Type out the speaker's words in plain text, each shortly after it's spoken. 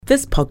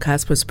This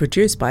podcast was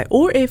produced by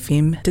OAR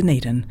FM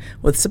Dunedin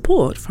with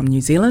support from New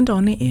Zealand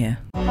On the Air.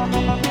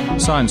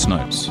 Science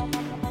Notes,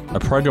 a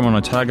program on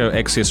Otago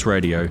Access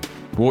Radio,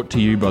 brought to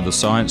you by the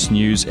Science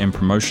News and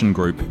Promotion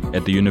Group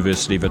at the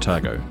University of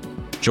Otago.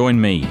 Join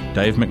me,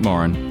 Dave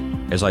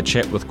McMorrin, as I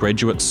chat with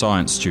graduate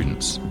science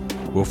students.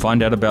 We'll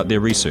find out about their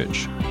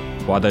research,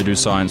 why they do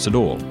science at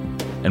all,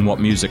 and what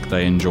music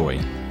they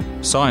enjoy.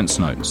 Science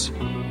Notes,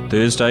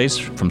 Thursdays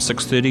from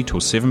 6:30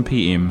 till 7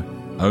 p.m,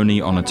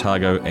 only on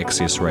Otago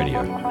Access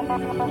Radio.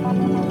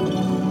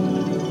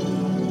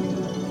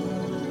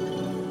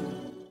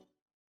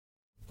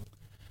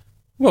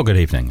 Well, good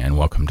evening and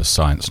welcome to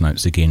Science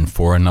Notes again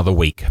for another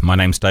week. My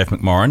name's Dave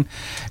McMorrin,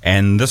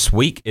 and this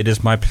week it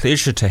is my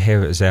pleasure to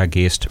have as our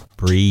guest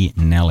Bree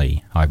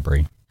Nelly. Hi,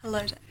 Bree. Hello,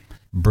 Dave.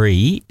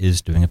 Bree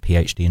is doing a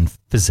PhD in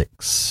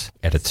physics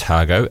at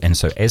Otago, and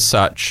so as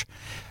such,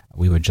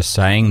 we were just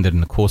saying that in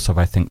the course of,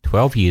 I think,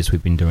 12 years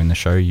we've been doing the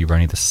show, you're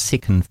only the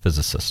second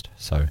physicist,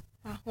 so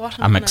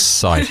I'm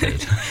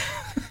excited.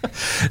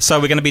 So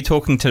we're going to be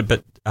talking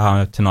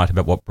tonight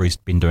about what Bree's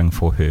been doing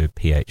for her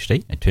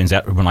PhD. It turns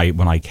out when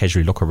I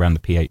casually look around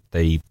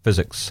the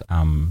physics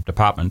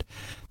department,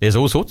 there's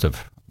all sorts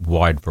of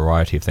wide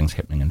variety of things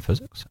happening in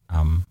physics,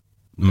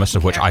 most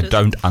of which I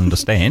don't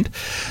understand.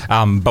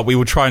 But we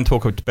will try and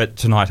talk a bit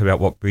tonight about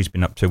what Bree's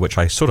been up to, which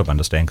I sort of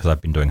understand because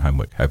I've been doing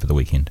homework over the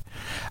weekend.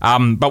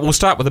 But we'll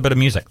start with a bit of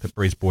music that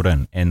Bree's brought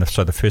in. And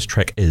so the first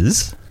track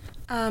is...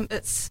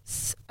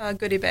 it's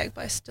Goodie Bag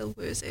by Still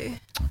Woozy.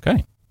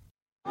 Okay.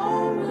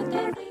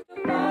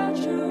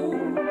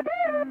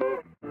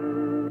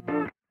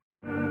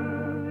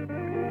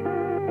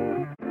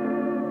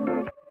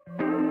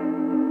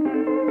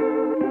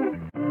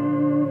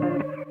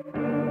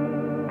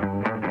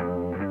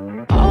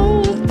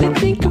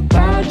 Think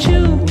about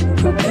you,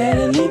 prepare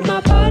to leave my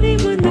body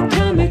when the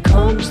time it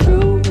comes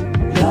through.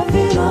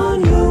 Loving on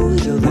you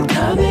till the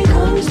time it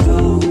comes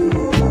through.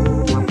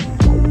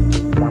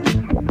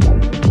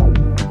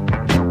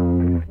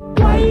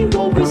 Why you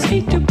always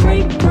hate to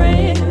break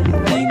bread?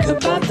 Think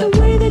about the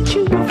way that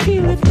you would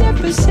feel if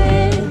never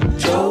said.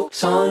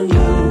 Joke's on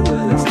you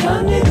when it's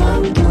time to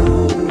come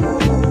through.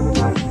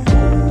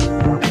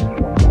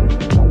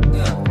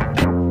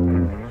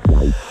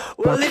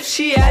 Well, if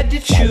she had to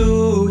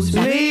choose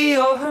me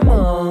or her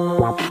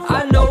mom,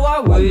 I know I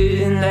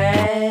wouldn't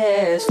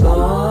last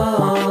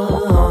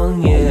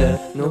long, yeah.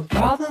 No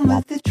problem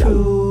with the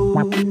truth.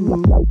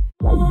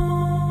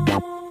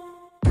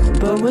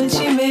 But when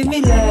she made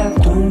me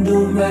laugh, doom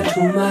doom right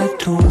to my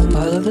tomb.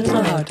 I love it's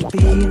not hard to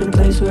be in a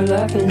place where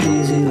life is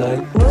easy.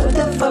 Like, what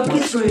the fuck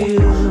is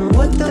real?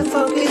 What the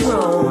fuck is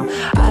wrong?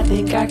 I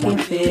think I can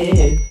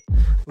fit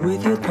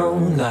with your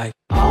tone. Like,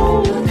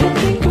 oh, I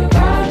think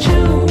about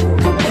you.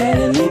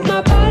 And leave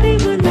my body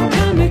when the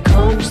time it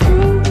comes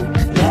through.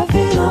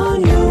 Loving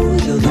on you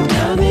till the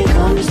time it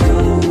comes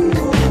through.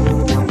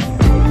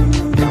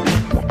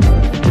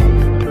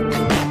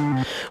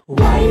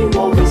 Why you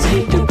always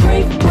hate to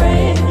break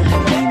bread?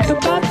 Think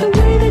about the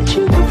way that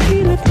you would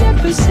feel if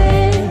never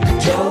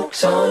said.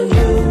 Joke's on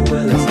you,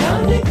 well it's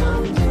time to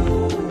come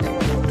through.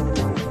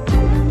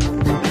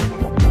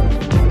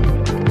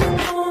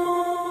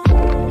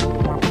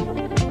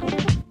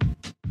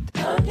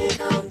 Time to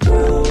come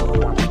through.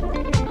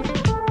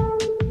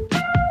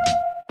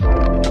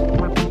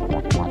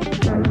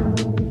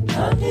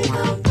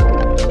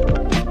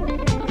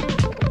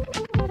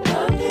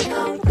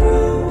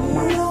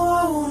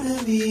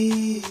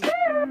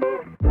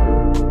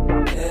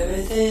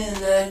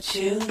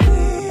 You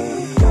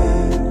need,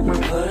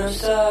 but I'm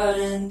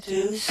starting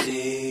to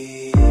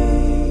see. You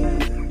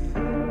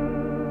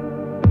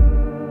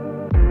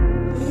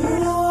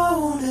know I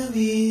wanna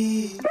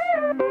be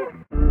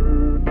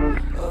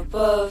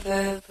above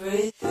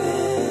everything,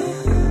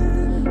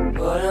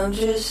 but I'm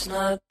just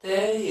not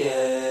there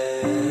yet.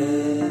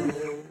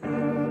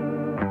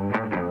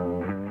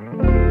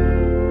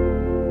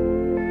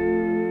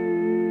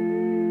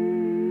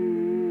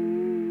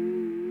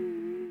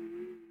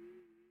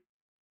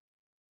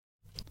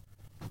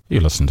 You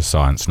listen to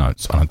Science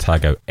Notes on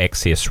Otago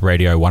Access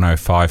Radio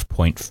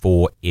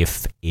 105.4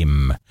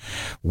 FM,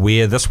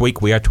 where this week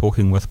we are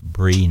talking with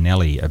Bree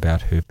Nelly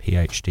about her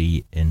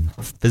PhD in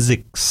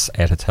physics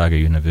at Otago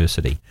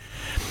University.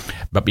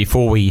 But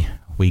before we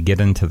get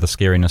into the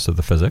scariness of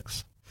the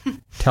physics,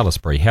 tell us,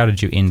 Bree, how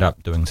did you end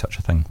up doing such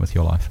a thing with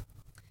your life?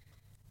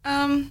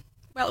 Well,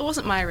 it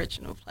wasn't my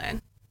original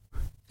plan.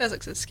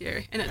 Physics is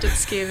scary, and it did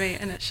scare me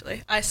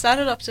initially. I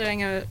started off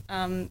doing a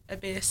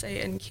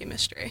BSc in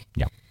chemistry.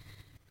 Yeah.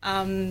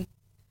 And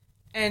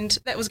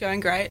that was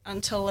going great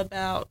until it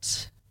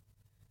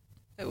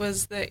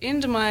was the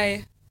end of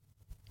my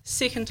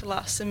second to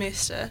last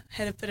semester.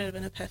 Had a bit of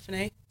an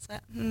epiphany. It's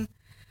like,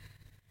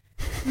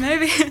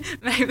 maybe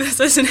this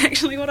isn't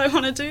actually what I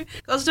want to do.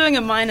 I was doing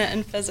a minor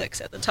in physics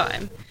at the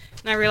time,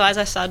 and I realised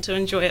I started to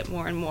enjoy it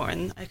more and more,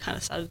 and I kind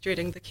of started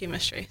dreading the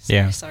chemistry.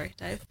 Sorry,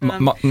 Dave.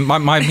 My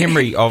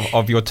memory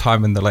of your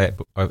time in the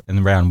lab in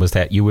the round was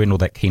that you weren't all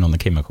that keen on the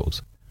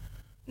chemicals.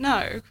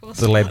 No, of course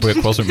The not. lab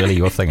work wasn't really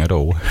your thing at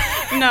all.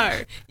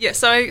 No. Yeah,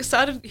 so I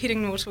started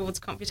heading more towards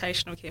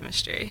computational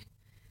chemistry.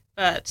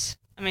 But,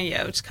 I mean,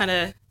 yeah, it just kind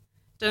of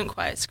didn't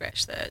quite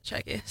scratch the itch,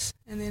 I guess.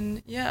 And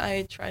then, yeah,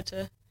 I tried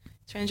to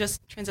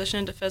transition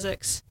into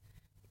physics.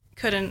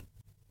 Couldn't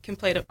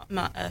complete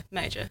a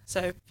major.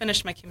 So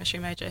finished my chemistry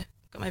major,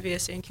 got my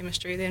BSc in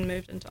chemistry, then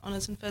moved into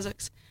honours in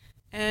physics.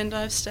 And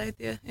I've stayed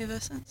there ever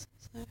since.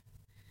 So.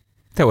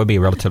 That would be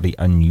a relatively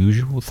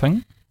unusual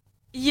thing.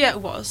 Yeah,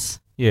 it was.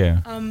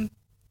 Yeah.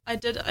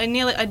 I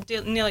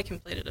nearly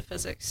completed a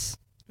physics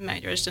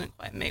major. I just didn't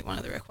quite meet one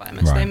of the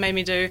requirements. Right. They made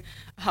me do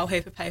a whole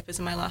heap of papers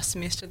in my last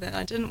semester that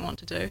I didn't want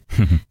to do,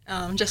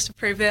 just to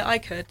prove that I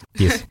could.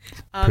 Yes.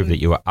 Prove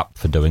that you were up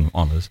for doing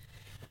honours.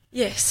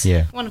 Yes.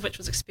 Yeah. One of which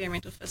was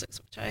experimental physics,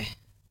 which I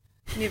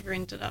never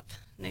ended up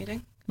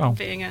needing, Well,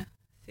 being a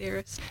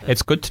theorist. But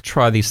it's good to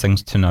try these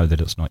things to know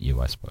that it's not you,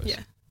 I suppose.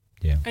 yeah.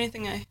 Yeah. Only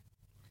thing I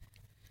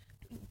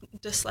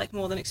dislike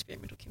more than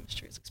experimental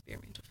chemistry is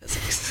experimental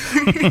physics.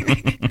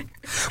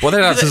 Well,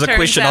 that As answers it a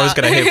question I was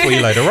turns going to have for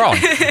you later on.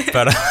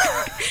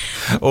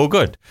 But all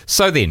good.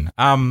 So then,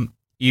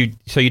 you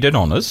did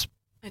honours,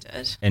 I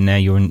did. and now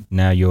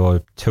you're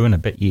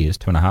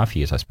 2.5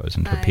 years, I suppose,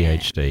 into a I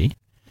PhD.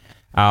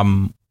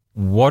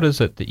 What is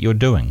it that you're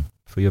doing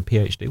for your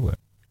PhD work?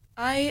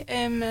 I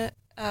am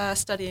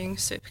studying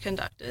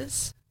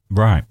superconductors,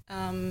 Right.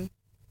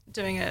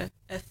 doing a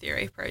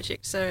theory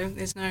project, so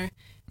there's no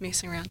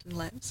messing around in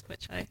labs,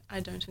 which I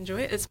don't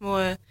enjoy. It's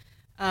more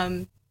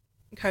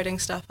coding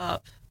stuff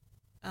up.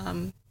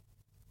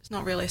 It's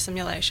not really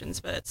simulations,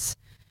 but it's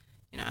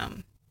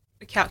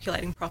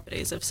calculating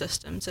properties of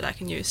systems that I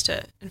can use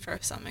to infer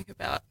something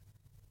about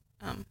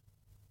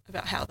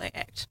how they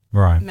act,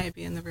 Right.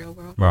 maybe in the real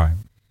world. Right.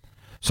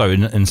 So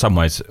in some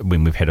ways,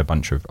 when we've had a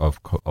bunch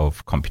of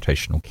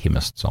computational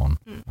chemists on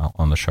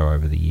the show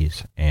over the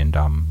years, and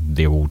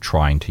they're all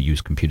trying to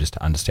use computers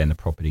to understand the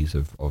properties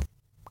of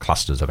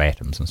clusters of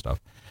atoms and stuff.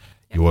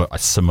 Yep. You're a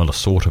similar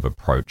sort of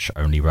approach,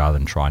 only rather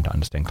than trying to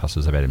understand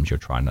clusters of atoms, you're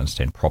trying to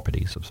understand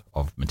properties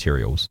of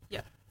materials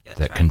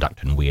that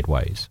conduct in weird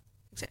ways.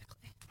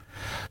 Exactly.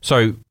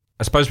 So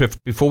I suppose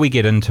before we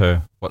get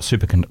into what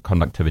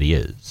superconductivity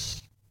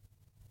is,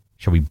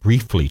 shall we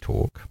briefly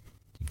talk?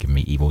 You're giving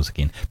me evils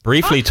again.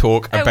 Briefly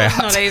talk it was about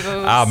not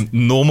evils.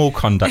 normal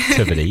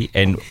conductivity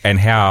and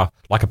how,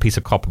 like a piece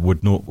of copper,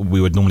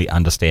 we would normally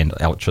understand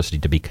electricity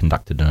to be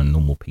conducted in a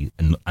normal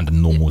under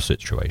normal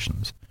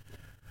situations.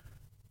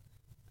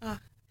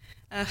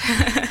 I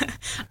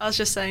was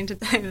just saying to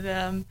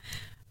David,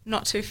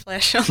 not too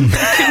flash on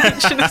the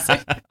conventional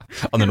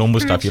On the normal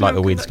stuff, you like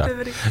the weird stuff.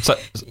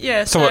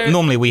 Yeah. So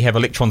normally we have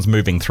electrons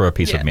moving through a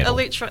piece of metal.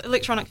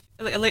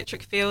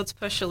 Electric fields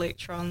push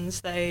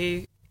electrons.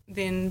 They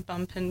then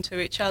bump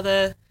into each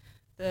other.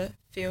 The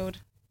field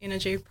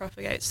energy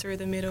propagates through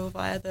the metal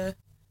via the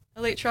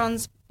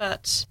electrons,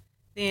 but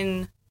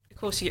then, of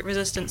course, you get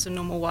resistance in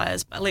normal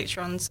wires. But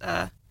electrons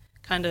are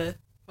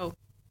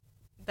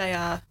they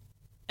are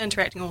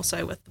interacting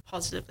also with the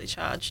positively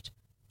charged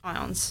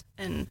ions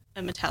in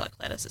a metallic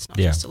lattice. It's not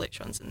just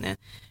electrons in there.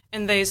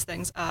 And these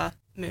things are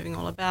moving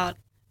all about.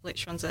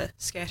 Electrons are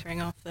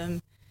scattering off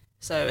them.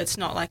 So it's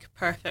not like a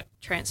perfect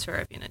transfer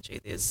of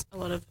energy. There's a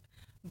lot of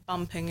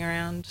bumping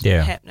around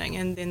happening,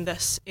 and then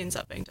this ends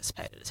up being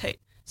dissipated as heat.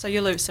 So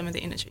you lose some of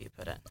the energy you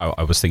put in.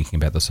 I was thinking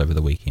about this over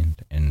the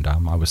weekend, and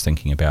I was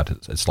thinking about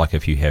it. It's like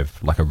if you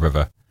have like a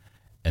river,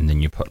 and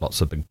then you put lots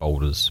of big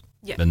boulders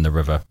in the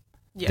river.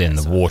 Then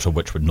the water,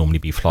 which would normally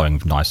be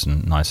flowing nice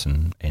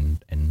and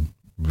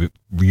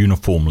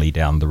uniformly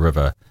down the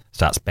river,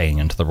 starts banging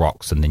into the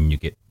rocks, and then you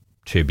get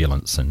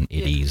turbulence and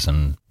eddies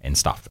and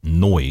stuff,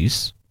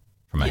 noise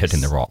from it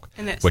hitting the rock,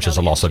 which is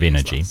a loss of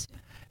energy.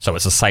 So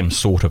it's the same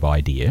sort of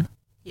idea.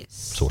 Yes.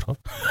 Sort of.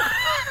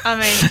 I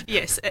mean,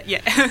 yes,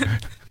 yeah.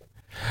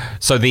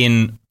 So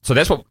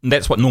that's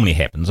what normally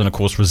happens, and of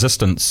course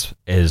resistance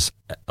as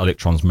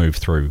electrons move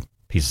through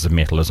pieces of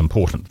metal is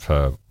important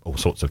for all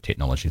sorts of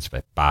technologies,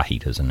 for bar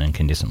heaters and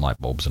incandescent light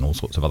bulbs and all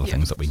sorts of other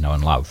things that we know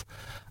and love.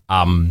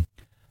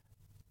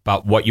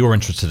 But what you're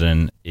interested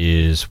in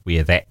is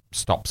where that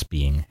stops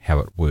being, how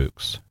it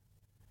works.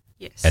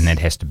 Yes. And that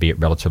has to be at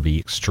relatively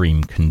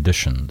extreme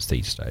conditions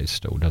these days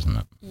still, doesn't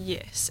it?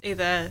 Yes,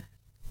 either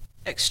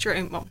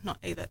extreme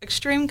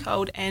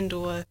cold and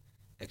or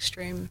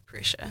extreme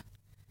pressure.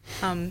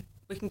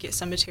 We can get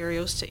some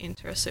materials to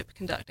enter a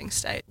superconducting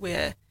state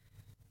where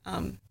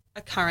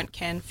a current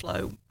can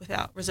flow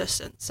without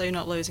resistance, so you're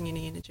not losing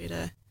any energy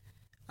to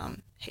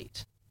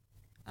heat.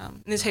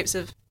 And there's heaps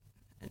of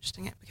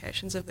interesting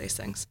applications of these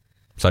things.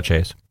 Such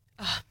as?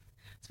 I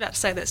was about to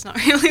say that's not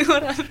really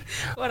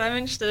what I'm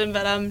interested in,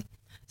 but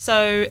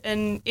so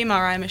in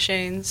MRI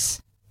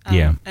machines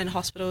in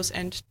hospitals,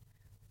 and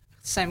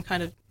same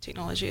kind of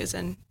technology as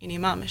in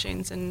NMR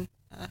machines in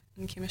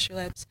chemistry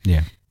labs.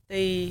 Yeah.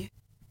 The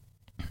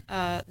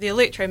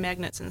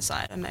electromagnets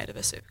inside are made of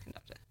a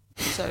superconductor,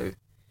 so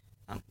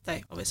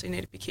they obviously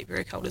need to be kept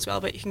very cold as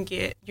well, but you can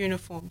get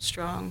uniform,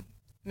 strong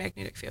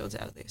magnetic fields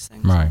out of these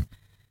things. Right.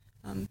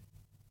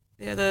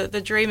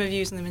 The dream of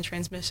using them in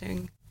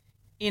transmitting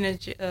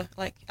energy,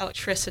 like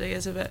electricity,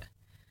 is a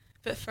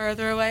bit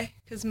further away,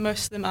 because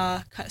most of them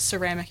are kind of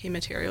ceramic-y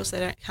materials.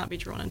 They can't be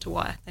drawn into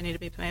wire. They need to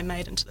be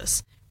made into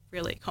this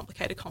really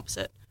complicated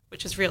composite,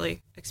 which is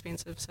really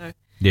expensive. So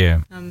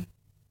Yeah.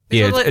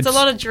 it's a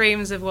lot of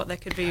dreams of what they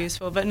could be used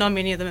for, but not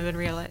many of them have been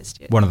realised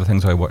yet. One of the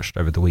things I watched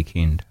over the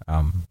weekend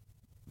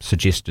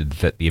suggested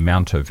that the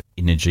amount of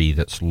energy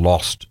that's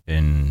lost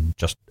in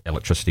just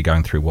electricity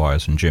going through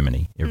wires in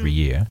Germany every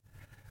year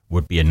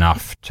would be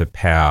enough to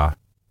power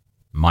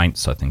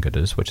Mainz, I think it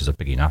is, which is a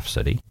big enough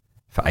city,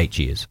 for 8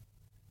 years.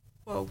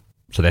 Whoa.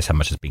 So that's how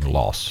much is being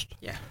lost.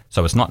 Yeah.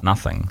 So it's not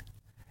nothing.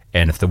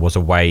 And if there was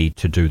a way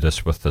to do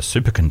this with the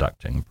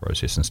superconducting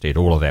process instead,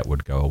 all of that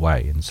would go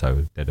away. And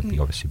so that would be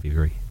obviously be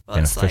very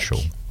beneficial.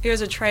 It's like,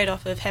 here's a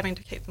trade-off of having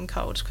to keep them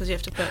cold, because you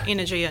have to put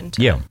energy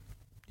into Yeah.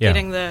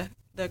 getting the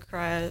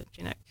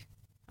cryogenic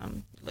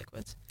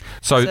liquids.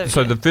 So yeah.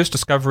 the first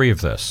discovery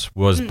of this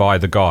was by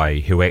the guy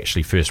who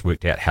actually first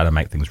worked out how to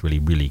make things really,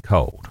 really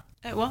cold.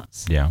 It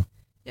was. Yeah.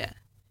 Yeah.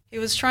 He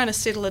was trying to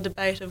settle a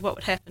debate of what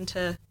would happen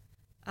to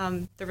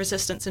the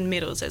resistance in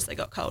metals as they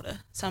got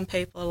colder. Some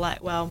people are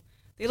like, well,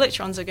 the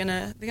electrons they're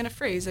gonna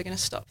freeze, they're gonna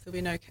stop.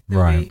 There'll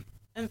be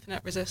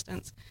infinite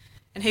resistance.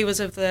 And he was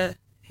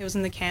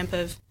in the camp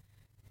of,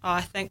 I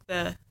think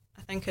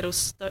it'll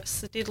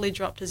steadily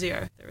drop to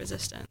zero, the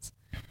resistance.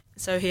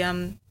 So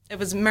it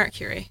was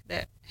mercury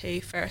that he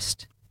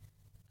first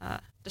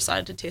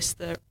decided to test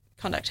the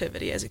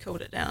conductivity as he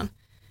cooled it down.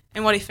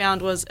 And what he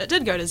found was it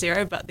did go to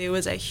zero, but there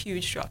was a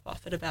huge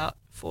drop-off at about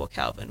 4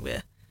 Kelvin,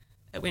 where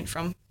it went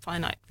from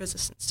finite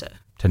resistance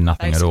to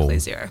nothing at all. basically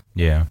zero.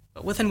 Yeah.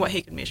 But within what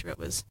he could measure, it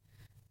was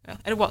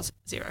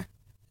zero.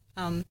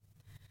 And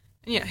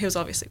yeah, he was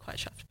obviously quite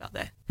chuffed about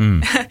that.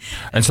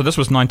 And so this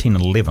was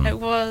 1911. It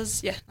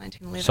was,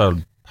 1911. So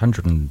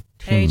 110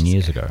 Ages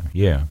years ago.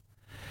 Yeah.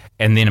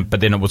 And then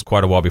it was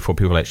quite a while before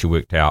people actually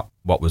worked out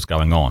what was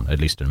going on, at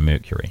least in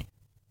mercury.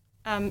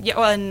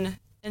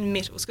 In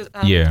metals, because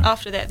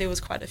after that there was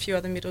quite a few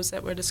other metals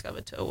that were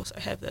discovered to also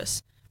have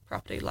this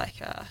property,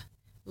 like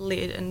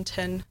lead and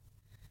tin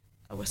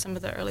were some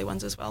of the early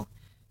ones as well.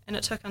 And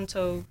it took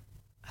until,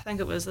 I think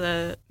it was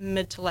the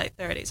mid to late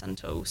 30s,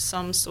 until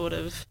some sort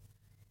of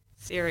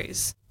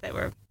theories that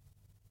were,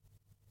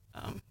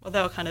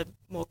 they were kind of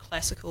more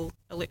classical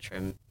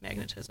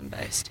electromagnetism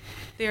based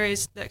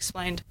theories that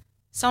explained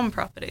some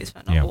properties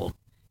but not all,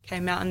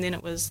 came out. And then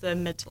it was the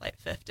mid to late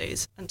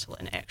 50s until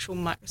an actual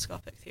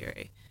microscopic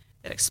theory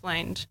that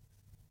explained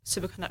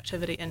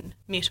superconductivity in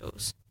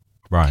metals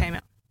came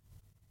out.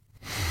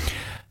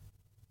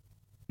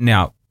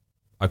 Now,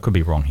 I could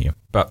be wrong here,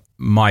 but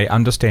my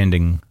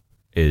understanding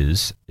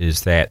is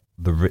that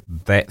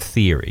that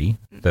theory,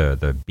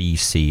 the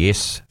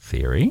BCS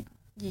theory,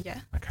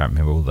 I can't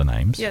remember all the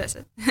names. Yeah, that's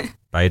it.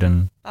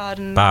 Baden,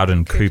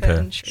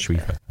 Cooper,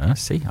 Schrieffer.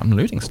 See, I'm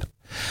learning stuff.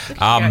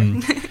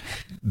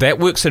 That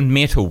works in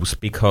metals,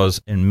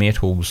 because in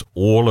metals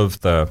all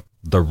of the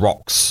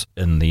rocks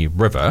in the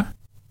river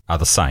are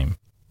the same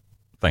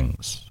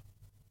things,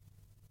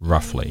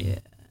 roughly. Yeah.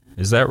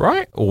 Is that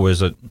right, or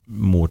is it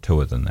more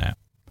to it than that?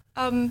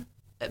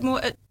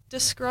 It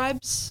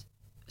describes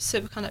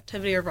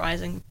superconductivity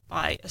arising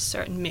by a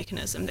certain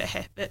mechanism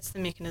that's the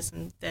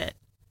mechanism that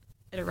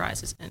it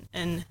arises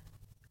in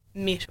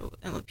metal,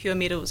 in pure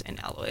metals and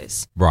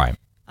alloys. Right.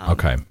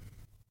 Okay.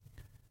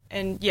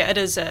 And yeah, it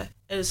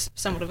is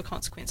somewhat of a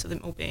consequence of them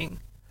all being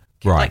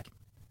right.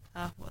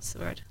 Like, what's the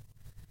word?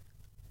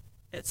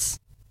 It's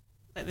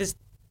like there's.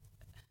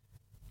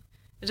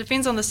 It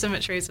depends on the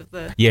symmetries of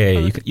the.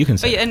 You can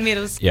say. But yeah, in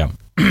metals. Yeah.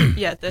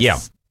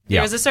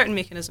 There is a certain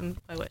mechanism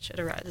by which it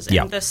arises,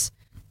 and this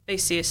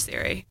BCS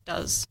theory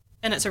does,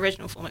 in its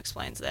original form,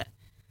 explains that.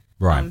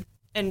 Right.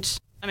 And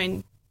I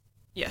mean,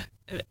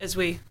 as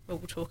we will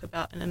talk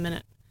about in a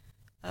minute,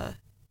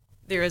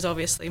 there is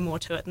obviously more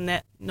to it than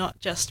that. Not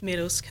just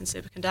metals can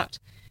superconduct,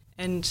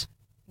 and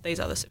these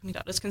other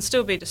superconductors can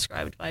still be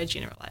described by a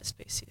generalized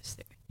BCS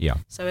theory. Yeah.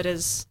 So it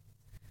is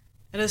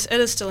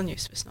still in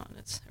use, but it's not in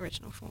its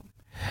original form.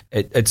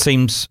 It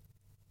seems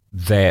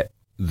that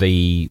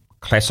the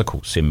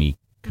classical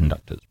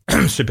semiconductors,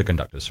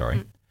 superconductors,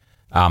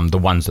 the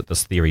ones that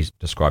this theory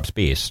describes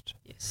best,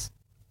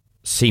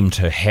 seem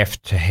to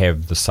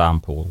have the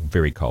sample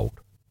very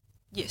cold.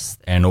 Yes.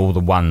 And all the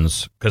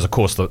ones, because of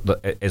course,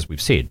 as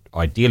we've said,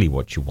 ideally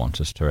what you want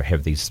is to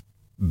have these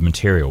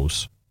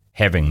materials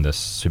having this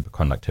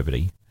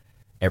superconductivity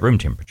at room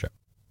temperature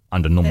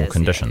under normal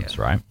conditions,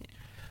 right?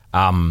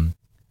 Yeah.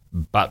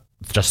 But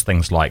just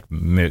things like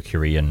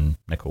mercury and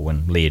nickel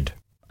and lead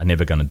are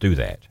never going to do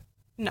that.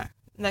 No,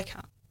 they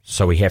can't.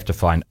 So we have to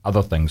find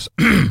other things,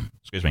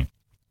 excuse me,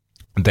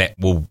 that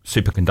will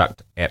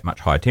superconduct at much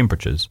higher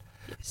temperatures,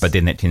 but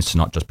then that tends to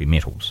not just be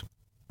metals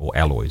or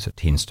alloys. It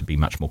tends to be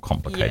much more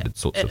complicated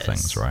sorts of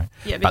things, right?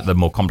 Yeah, but the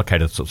more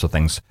complicated sorts of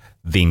things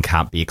then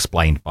can't be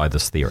explained by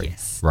this theory.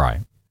 Yes.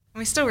 Right.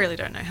 We still really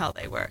don't know how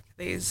they work,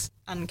 these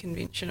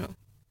unconventional,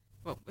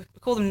 well, we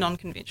call them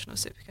non-conventional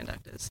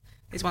superconductors,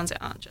 these ones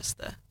that aren't just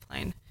the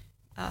plain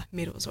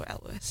metals or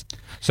alloys.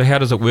 So how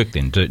does it work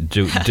then?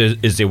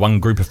 Is there one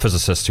group of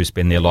physicists who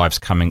spend their lives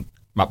coming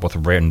up with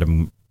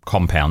random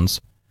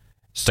compounds,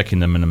 sticking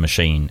them in a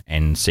machine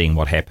and seeing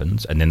what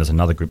happens, and then there's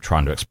another group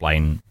trying to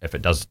explain, if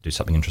it does do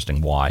something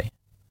interesting, why?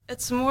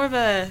 It's more of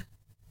a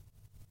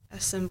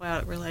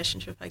symbiotic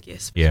relationship, I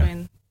guess,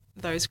 between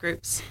those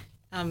groups.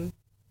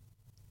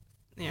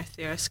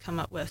 Theorists come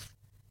up with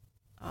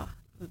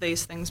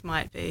these things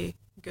might be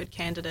good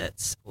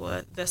candidates,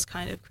 or this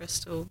kind of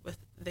crystal with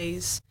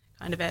these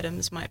kind of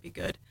atoms might be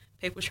good.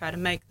 People try to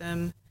make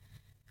them,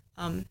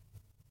 and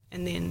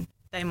then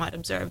they might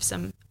observe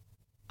some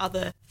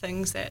other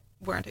things that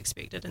weren't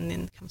expected, and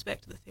then it comes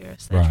back to the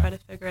theorists. They try to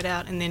figure it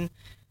out, and then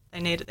they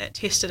need that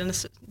tested in a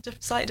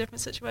slightly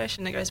different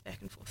situation. It goes back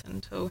and forth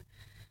until,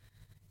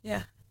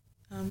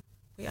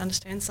 we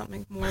understand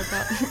something more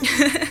about.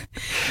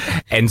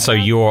 And so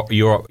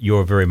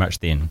you're very much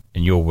then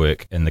in your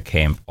work in the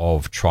camp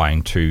of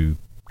trying to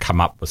come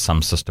up with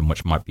some system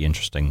which might be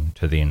interesting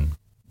to then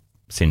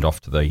send off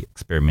to the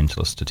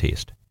experimentalists to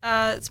test.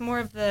 It's more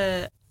of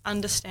the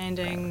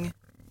understanding,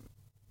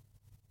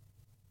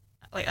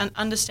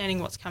 understanding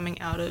what's coming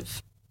out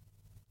of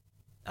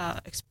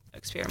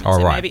experiments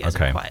that maybe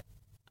isn't quite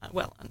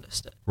well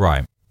understood.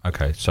 Right.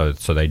 Okay. So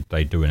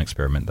they do an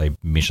experiment. They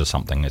measure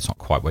something that's not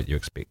quite what you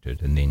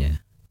expected, and then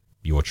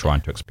you're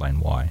trying to explain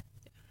why.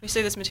 We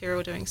see this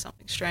material doing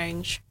something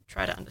strange.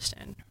 Try to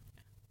understand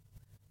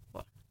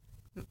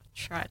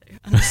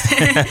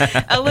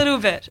a little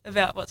bit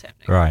about what's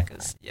happening. Right.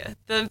 Because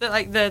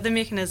the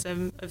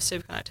mechanism of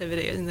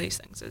superconductivity in these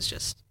things is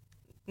just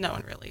no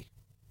one really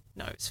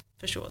knows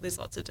for sure. There's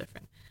lots of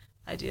different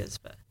ideas,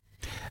 but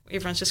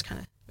everyone's just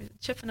kind of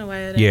chipping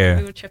away at it. Yeah.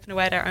 We were chipping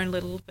away at our own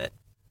little bit.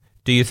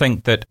 Do you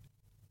think that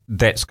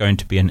that's going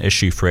to be an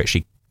issue for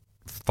actually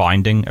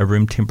finding a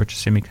room temperature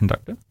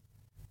semiconductor?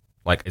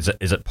 Like, is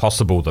it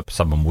possible that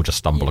someone will just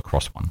stumble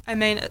across one? I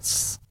mean,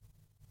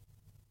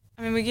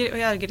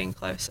 we are getting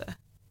closer,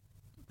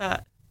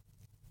 but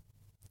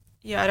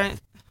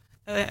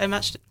a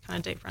much kind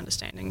of deeper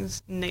understanding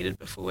is needed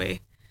before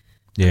we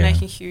are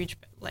making huge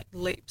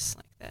leaps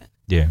like that.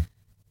 Yeah.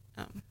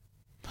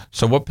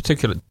 So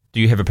do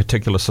you have a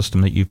particular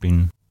system that you've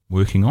been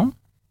working on,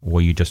 or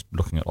are you just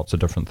looking at lots of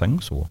different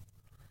things? Or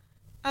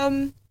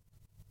I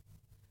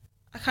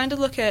kind of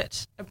look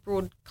at a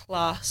broad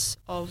class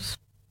of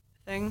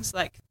things.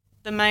 Like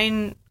the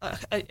main,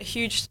 a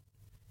huge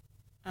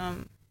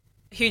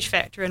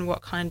factor in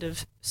what kind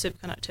of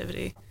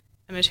superconductivity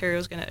a material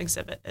is going to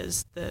exhibit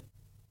is the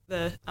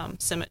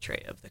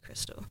symmetry of the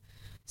crystal.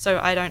 So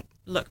I don't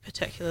look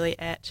particularly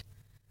at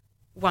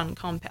one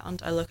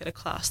compound. I look at a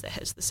class that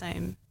has the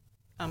same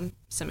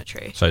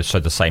symmetry. So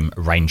the same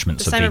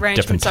arrangements of the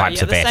different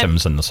types of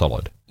atoms in the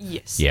solid.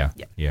 Yes. Yeah.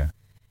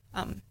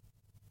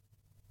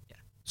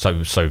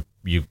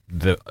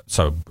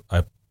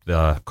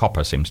 The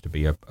copper seems to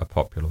be a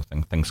popular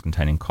thing. Things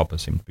containing copper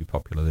seem to be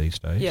popular these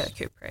days. Yeah,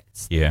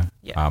 cuprates. Yeah.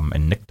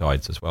 And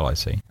nictides as well, I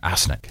see.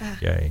 Arsenic.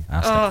 Yay.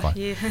 Arsenic fight.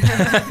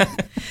 Yeah.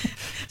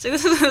 So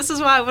this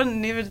is why I wouldn't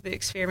never do the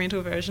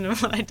experimental version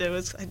of what I do.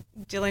 Is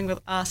dealing with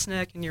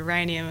arsenic and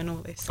uranium and all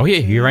this. Oh yeah,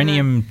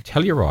 uranium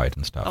telluride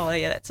and stuff. Oh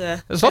yeah,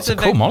 there's lots of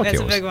cool molecules.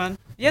 That's a big one.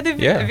 Yeah,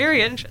 they're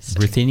very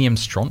interesting. Ruthenium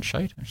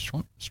strontiate?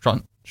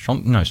 Strontium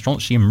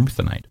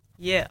ruthenate.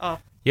 Yeah. Oh.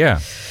 Yeah.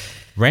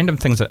 Random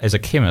things that, as a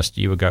chemist,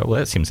 you would go, well,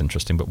 that seems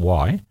interesting, but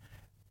why?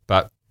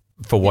 But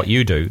for what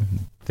you do,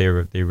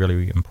 they're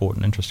really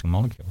important, interesting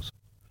molecules.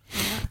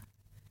 Yeah.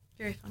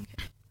 Very fun.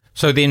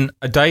 So then,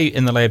 a day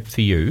in the lab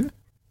for you,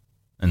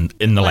 and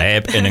in the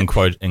lab, and in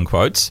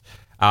quotes,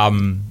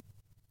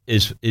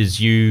 is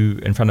you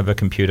in front of a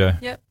computer?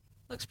 Yep.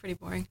 Looks pretty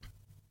boring.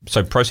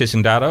 So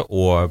processing data,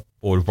 or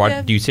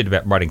you said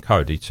about writing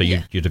code. So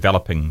you're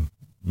developing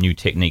new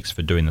techniques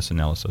for doing this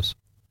analysis.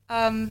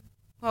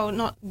 Well,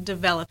 not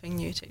developing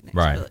new techniques,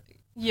 right? But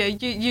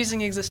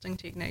using existing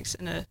techniques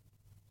in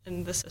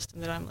the system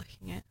that I'm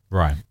looking at.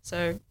 Right.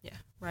 So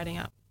writing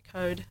up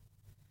code,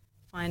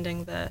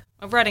 writing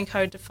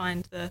code to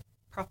find the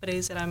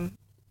properties that I'm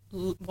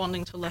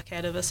wanting to look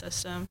at of a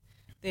system,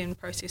 then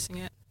processing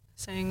it,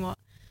 seeing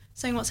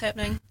what's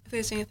happening. If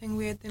there's anything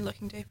weird, then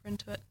looking deeper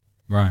into it.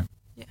 Right.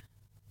 Yeah.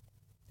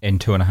 And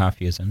 2.5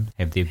 years in,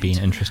 have there been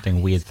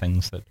interesting weird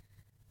things that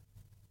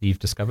you've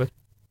discovered?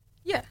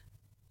 Yeah.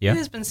 Yeah.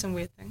 There's been some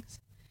weird things.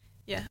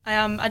 Yeah.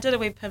 I did a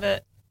web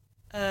pivot.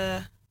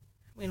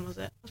 When was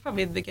it? It was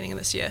probably the beginning of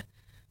this year.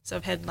 So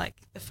I've had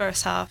the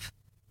first half.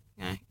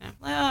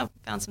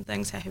 Found some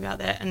things, happy about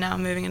that, and now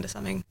I'm moving into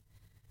something.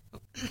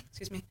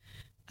 Excuse me.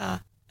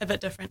 A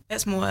bit different.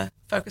 It's more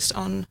focused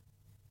on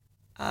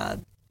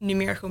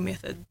numerical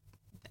method.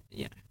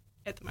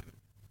 At the moment.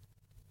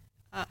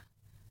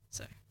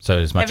 So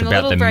as much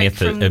about the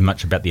method,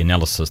 much about the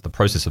analysis, the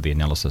process of the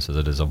analysis, as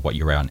it is of what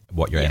you're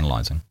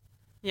analysing.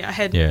 Yeah, I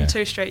had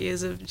 2 straight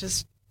years of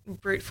just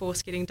brute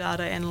force getting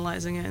data,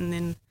 analysing it, and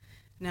then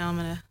now I'm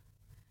in a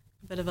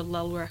bit of a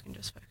lull where I can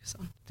just focus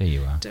on. There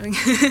you are.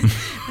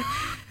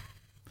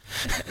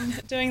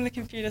 Doing the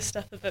computer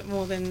stuff a bit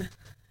more than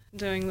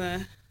doing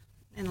the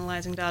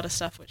analysing data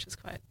stuff, which is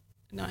quite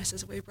nice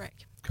as a wee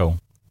break. Cool.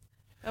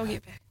 I'll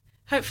get back.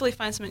 Hopefully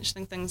find some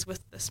interesting things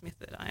with this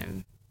method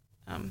I'm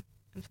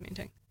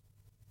implementing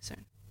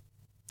soon.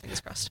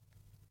 Fingers crossed.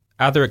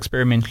 Are there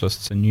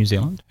experimentalists in New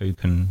Zealand who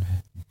can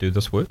do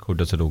this work, or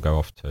does it all go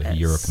off to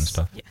Europe and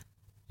stuff? Yeah.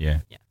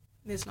 Yeah.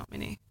 There's not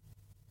many.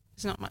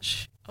 There's not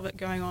much of it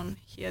going on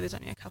here. There's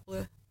only a couple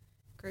of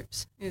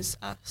groups. There's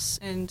us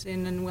and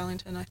then in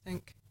Wellington, I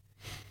think.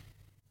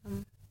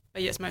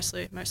 But yeah, it's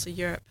mostly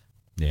Europe.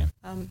 Yeah.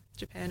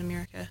 Japan,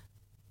 America.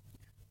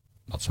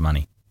 Lots of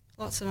money.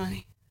 Lots of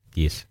money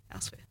Yes.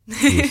 elsewhere.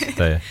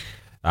 Yes.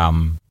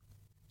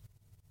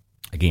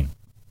 Again,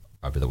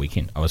 over the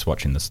weekend, I was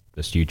watching this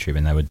YouTube,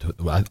 and they would.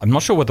 I'm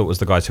not sure whether it was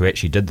the guys who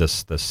actually did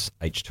this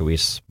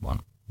H2S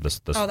one. The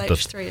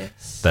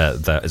H3S.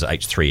 The is it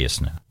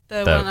H3S now?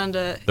 The one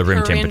under the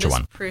room temperature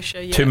one.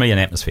 Pressure. Yeah. 2 million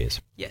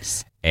atmospheres.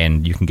 Yes.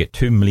 And you can get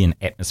 2 million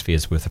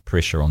atmospheres worth of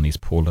pressure on these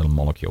poor little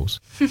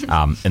molecules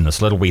in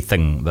this little wee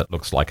thing that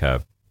looks like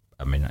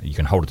you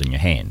can hold it in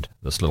your hand,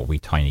 this little wee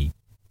tiny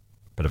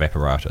bit of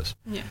apparatus.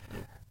 Yeah.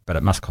 But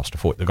it must cost a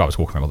fortune. The guy was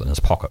walking around with it in his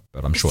pocket,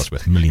 but I'm sure it's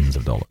worth millions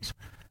of dollars.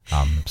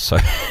 So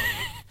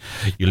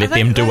you let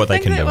them do what they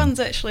can do. That one's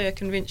actually a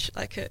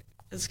conventional.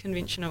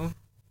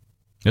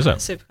 Is it?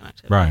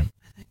 Superconductor. Right.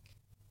 I think.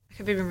 I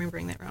could be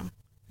remembering that wrong.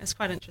 It's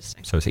quite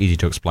interesting. So it's easy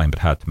to explain but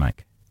hard to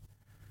make.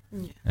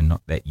 Yeah. And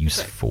not that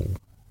useful.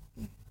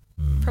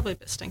 Probably a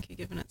bit stinky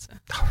given it's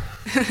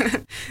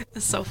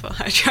a sulfur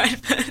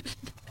hydride bit.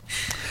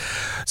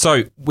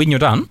 So when you're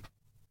done,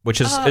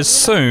 which is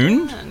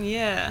soon,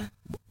 yeah.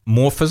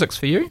 more physics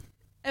for you?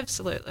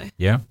 Absolutely.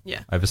 Yeah?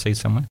 Yeah.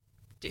 Overseas somewhere?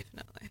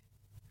 Definitely.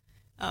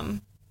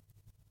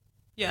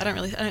 Yeah, I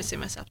don't see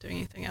myself doing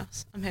anything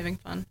else. I'm having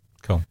fun.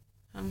 Cool.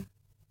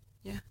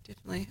 Yeah,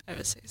 definitely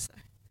overseas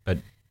though. But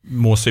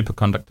more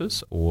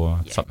superconductors or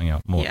something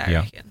else? More, I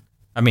reckon.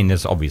 I mean,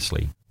 there's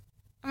obviously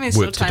there's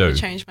work still time to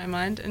to change my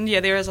mind, and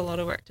there is a lot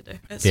of work to do.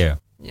 It's a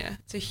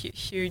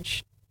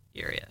huge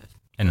area.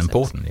 An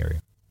important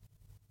area.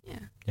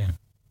 Yeah.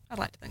 I'd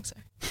like to think so.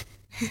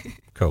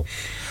 Cool.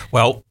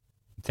 Well,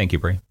 thank you,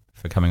 Brie,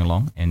 for coming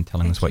along and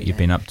telling us what you've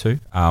been up to.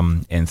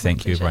 And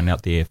thank you, everyone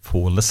out there,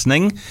 for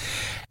listening.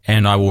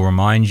 And I will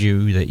remind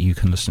you that you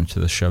can listen to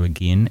the show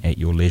again at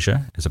your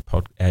leisure as a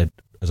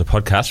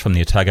podcast from the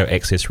Otago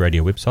Access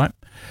Radio website,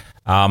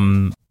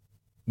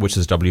 which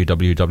is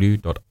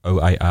www.oar.org.nz.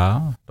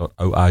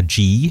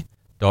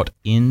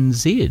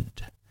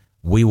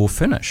 We will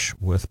finish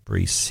with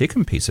Brie's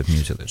second piece of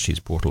music that she's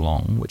brought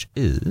along, which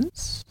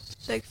is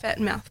Big Fat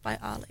Mouth by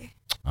Ali.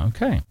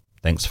 Okay.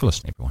 Thanks for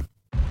listening, everyone.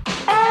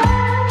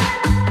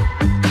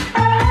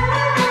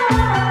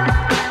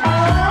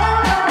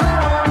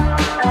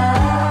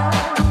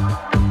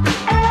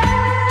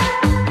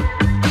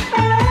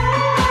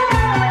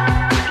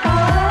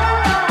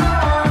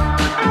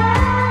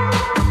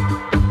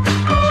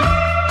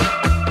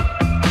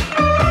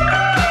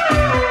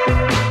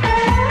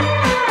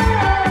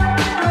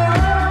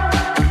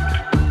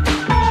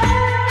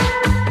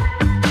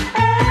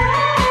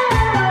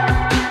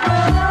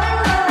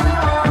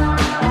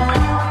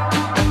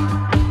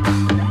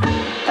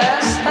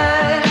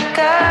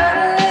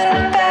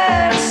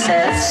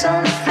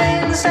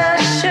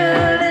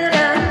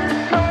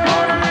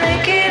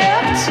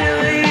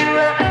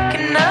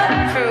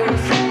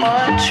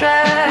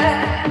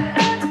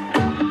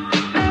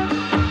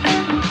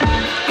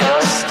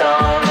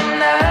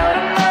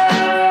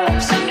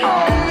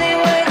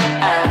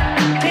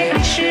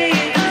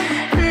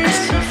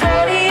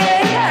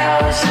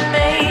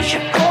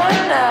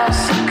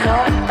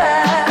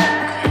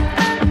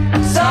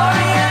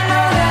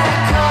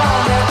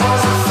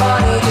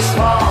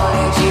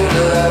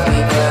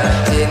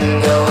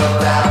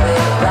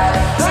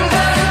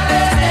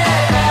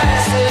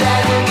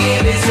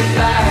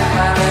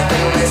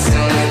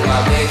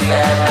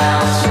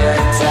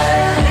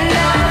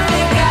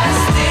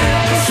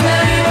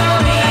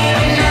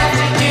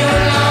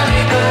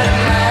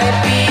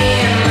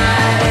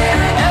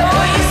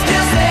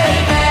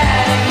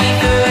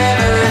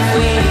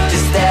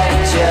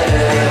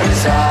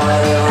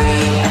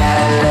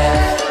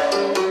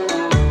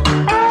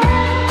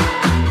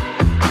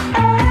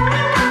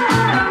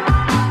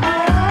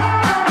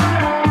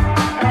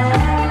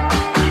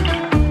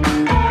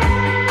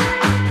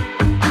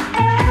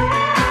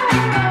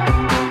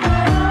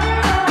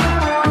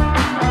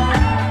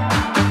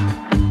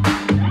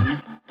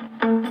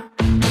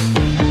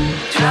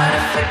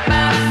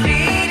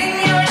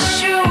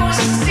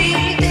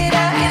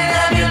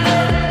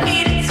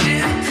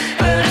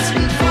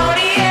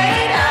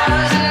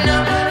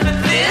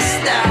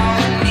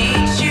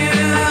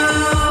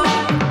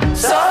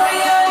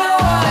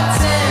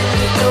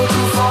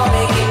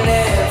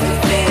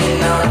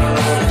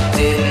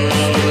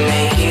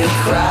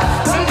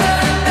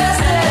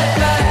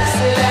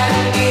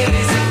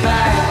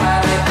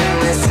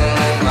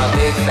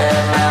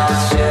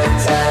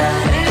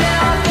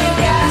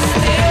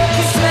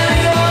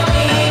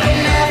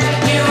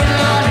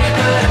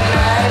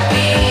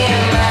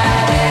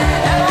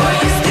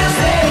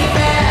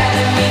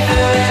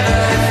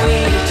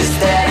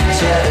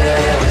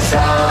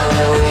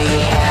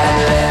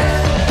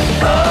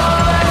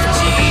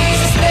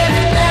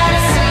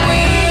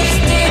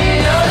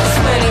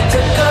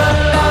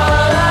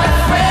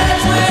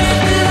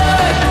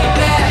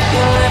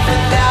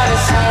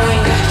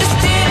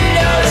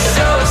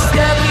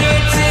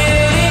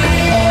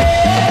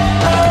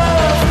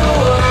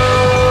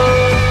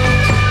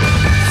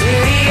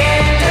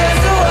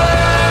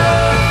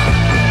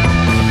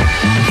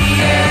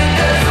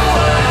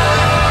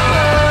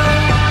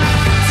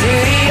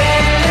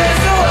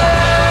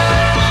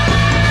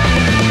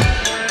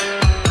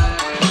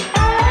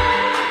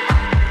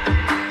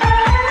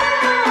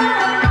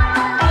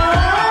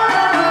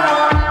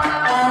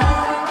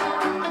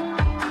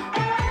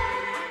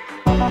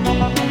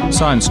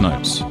 Science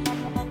Notes,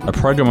 a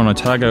program on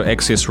Otago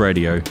Access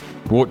Radio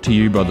brought to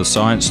you by the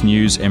Science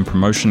News and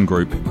Promotion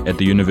Group at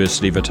the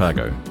University of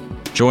Otago.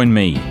 Join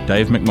me,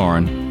 Dave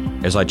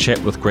McMorrin, as I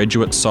chat with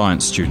graduate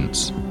science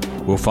students.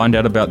 We'll find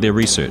out about their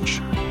research,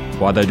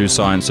 why they do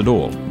science at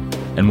all,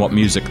 and what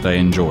music they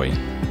enjoy.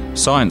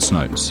 Science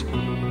Notes,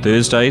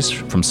 Thursdays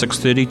from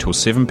 6:30 till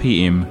 7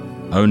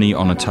 p.m, only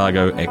on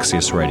Otago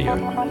Access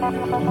Radio.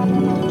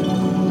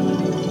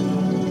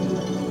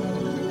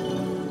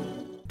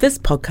 This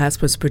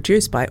podcast was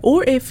produced by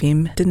OAR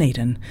FM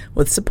Dunedin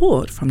with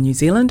support from New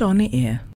Zealand On the Air.